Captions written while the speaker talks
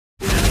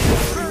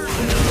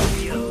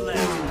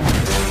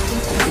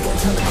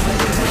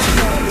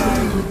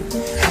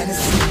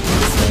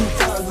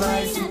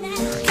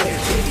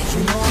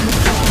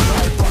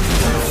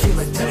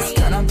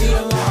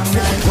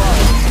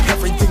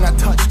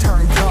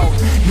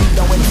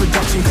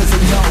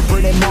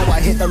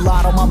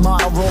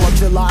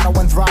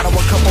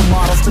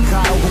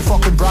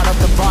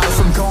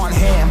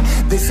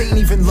ain't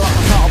even luck,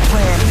 all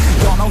planned.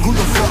 Y'all know who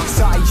the fucks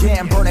I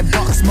am. Burning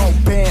bucks, smoke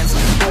bands.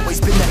 Always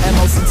been the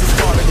MO since the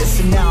start of this,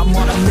 and now I'm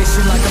on a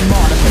mission like a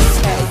Artemis.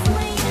 Hey,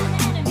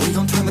 we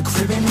gon' turn the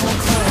crib into a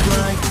club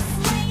like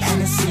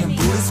Hennessy and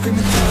Buddha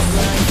screaming thug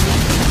like.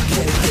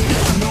 Get it,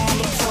 you know I'm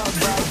a plug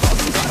right.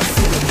 Gotta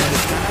feel it, but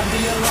it's gonna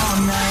be a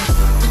long night.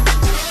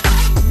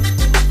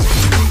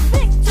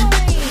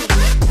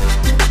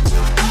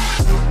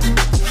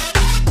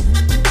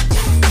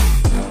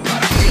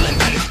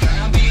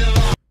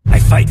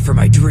 Fight for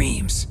my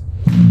dreams,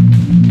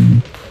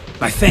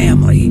 my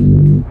family,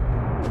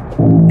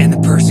 and the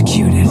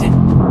persecuted.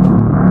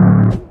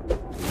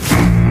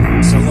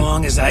 So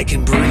long as I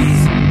can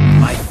breathe,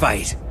 my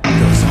fight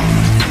goes on.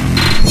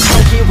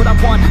 I get what I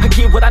want, I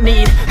get what I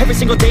need. Every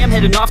single day I'm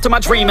heading off to my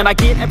dream, and I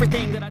get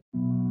everything that I...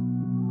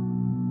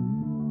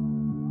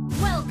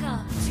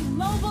 Welcome to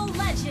Mobile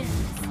Legends.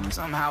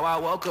 Somehow I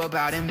woke up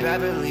out in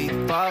Beverly,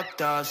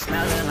 fucked up,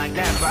 smelling like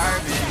that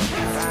bourbon.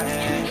 If I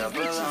end up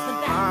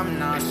alone, I'm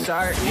not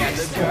certain. Yeah,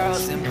 the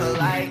girls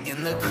impolite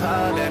in the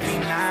club every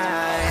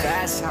night.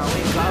 That's how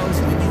it goes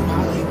when you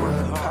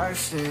Hollywood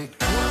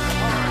perfect.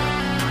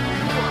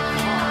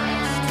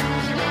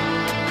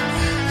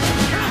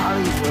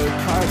 Hollywood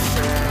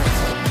perfect.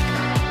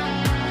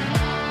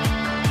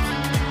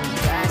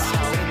 That's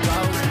how it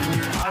goes when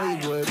you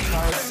Hollywood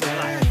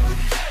perfect.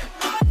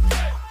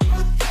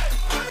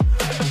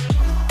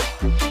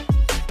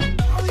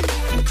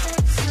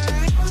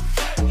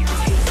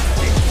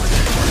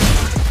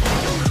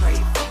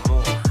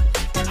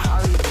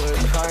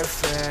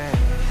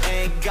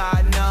 Ain't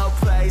got no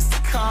place to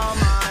call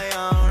my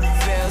own.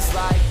 Feels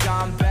like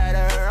I'm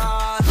better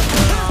off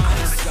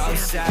alone. So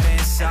sad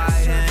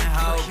inside and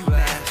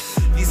hopeless.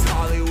 These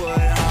Hollywood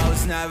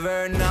hoes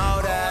never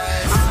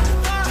notice.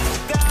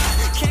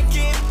 Can't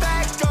get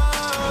back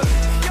up.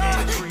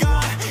 I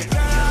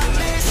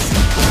miss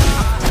you.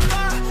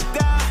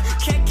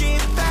 Can't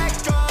get back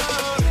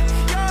up.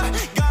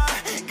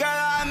 Girl,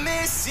 I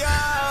miss you.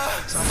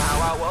 Somehow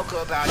I woke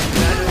up out in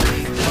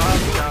Beverly,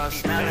 fucked up,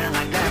 smelling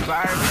like that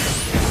bourbon.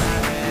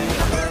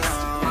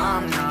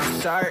 I'm not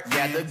certain.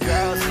 Yeah, the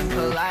girls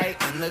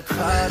impolite in the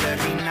club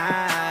every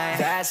night.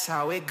 That's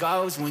how it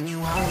goes when you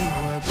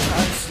Hollywood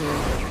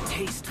perfect. You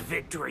taste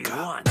victory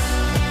once.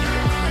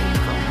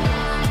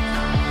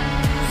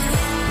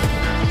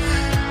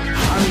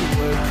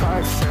 Hollywood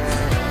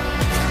perfect.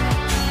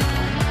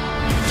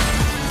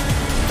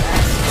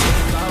 That's how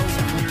it goes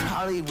when you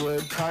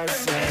Hollywood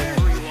perfect.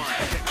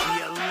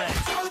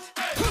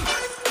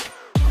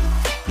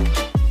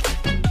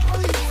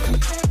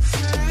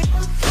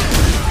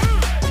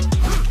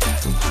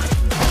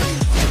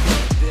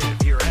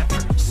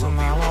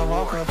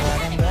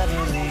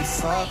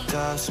 Fucked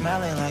up,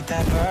 smelling like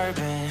that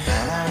bourbon,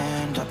 and I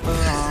end up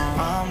alone.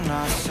 I'm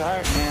not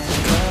certain.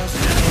 Girls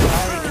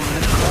like in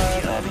the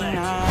club every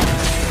night.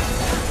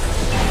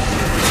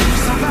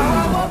 Somehow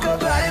I woke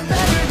up out in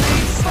Beverly,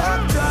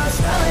 fucked up,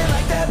 smelling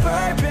like that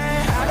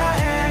bourbon. How'd I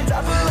end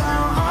up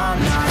alone? I'm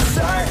not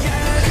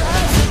certain.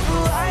 Girls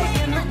like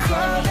in the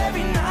club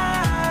every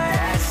night.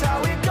 That's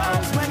how it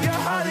goes when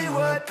you're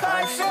Hollywood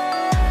perfect.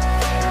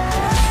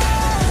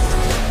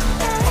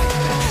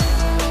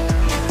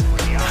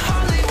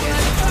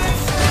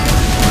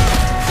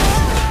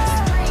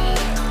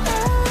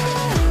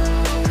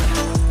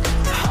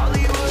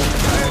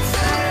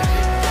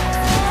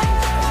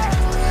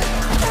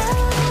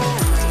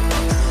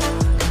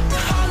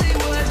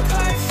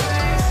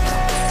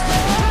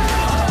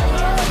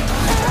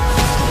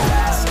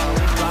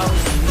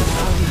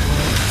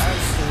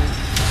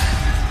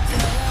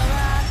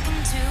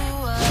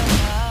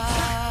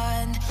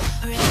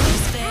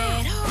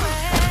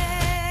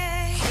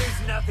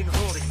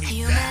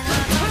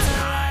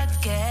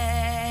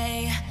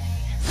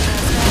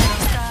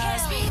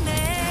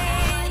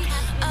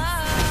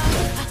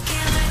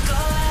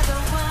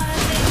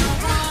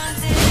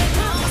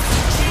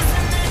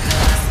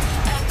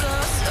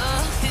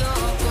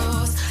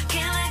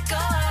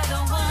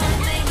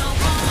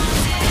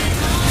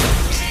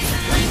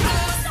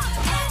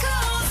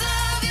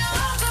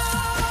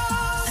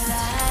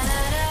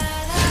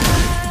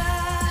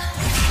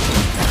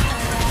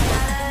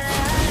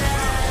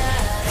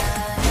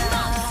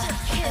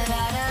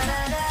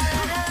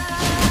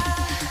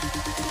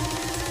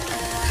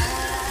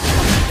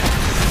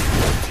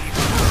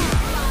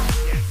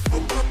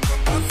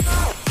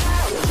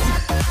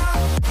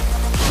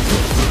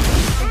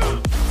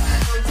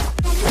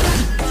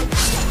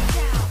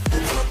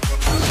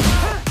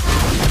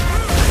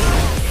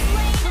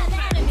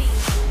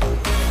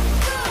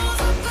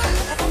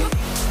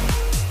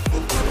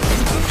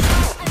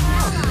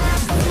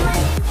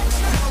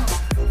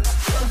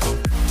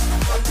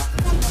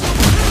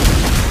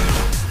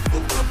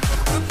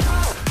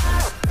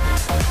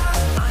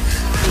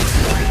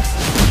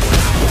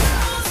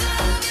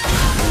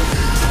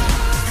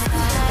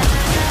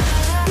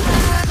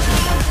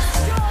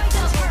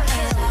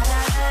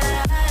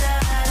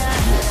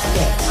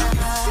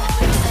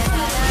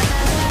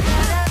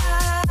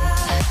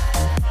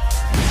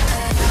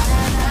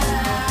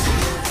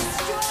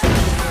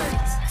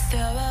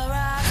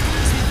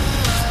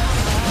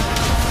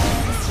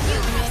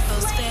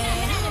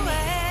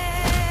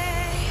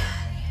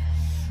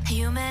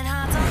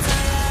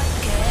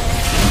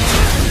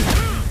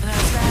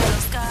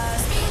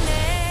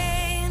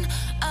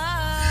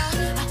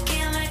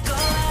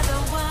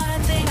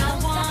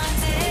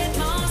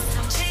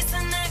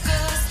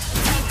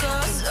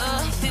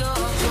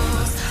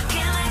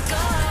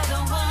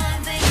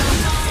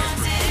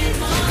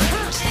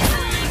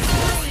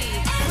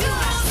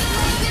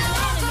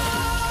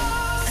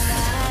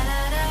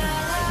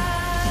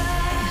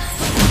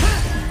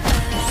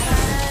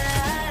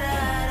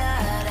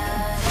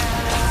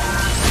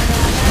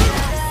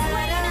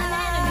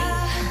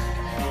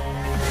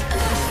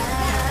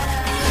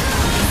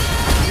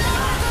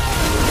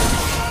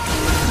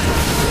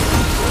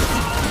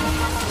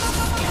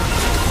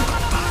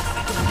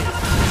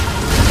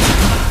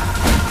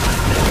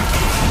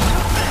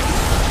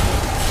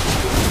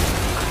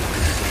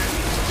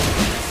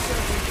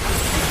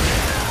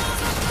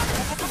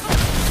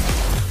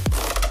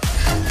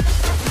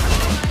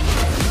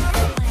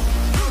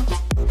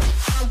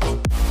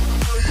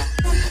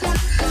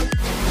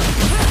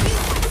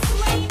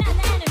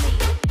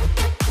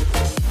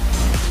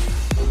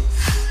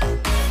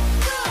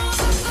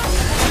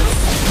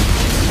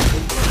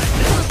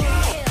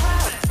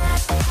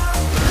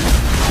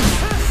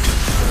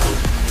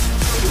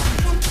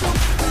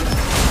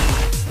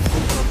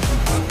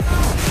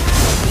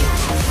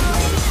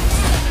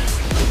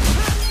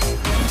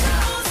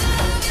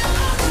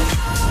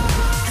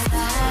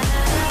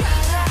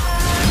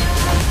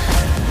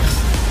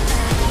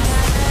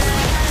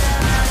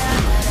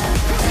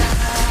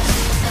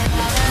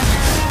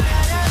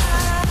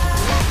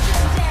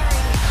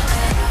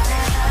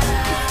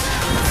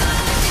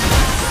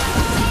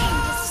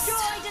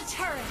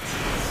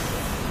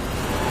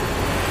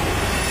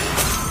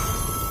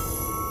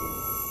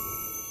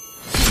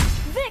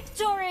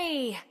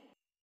 Victory!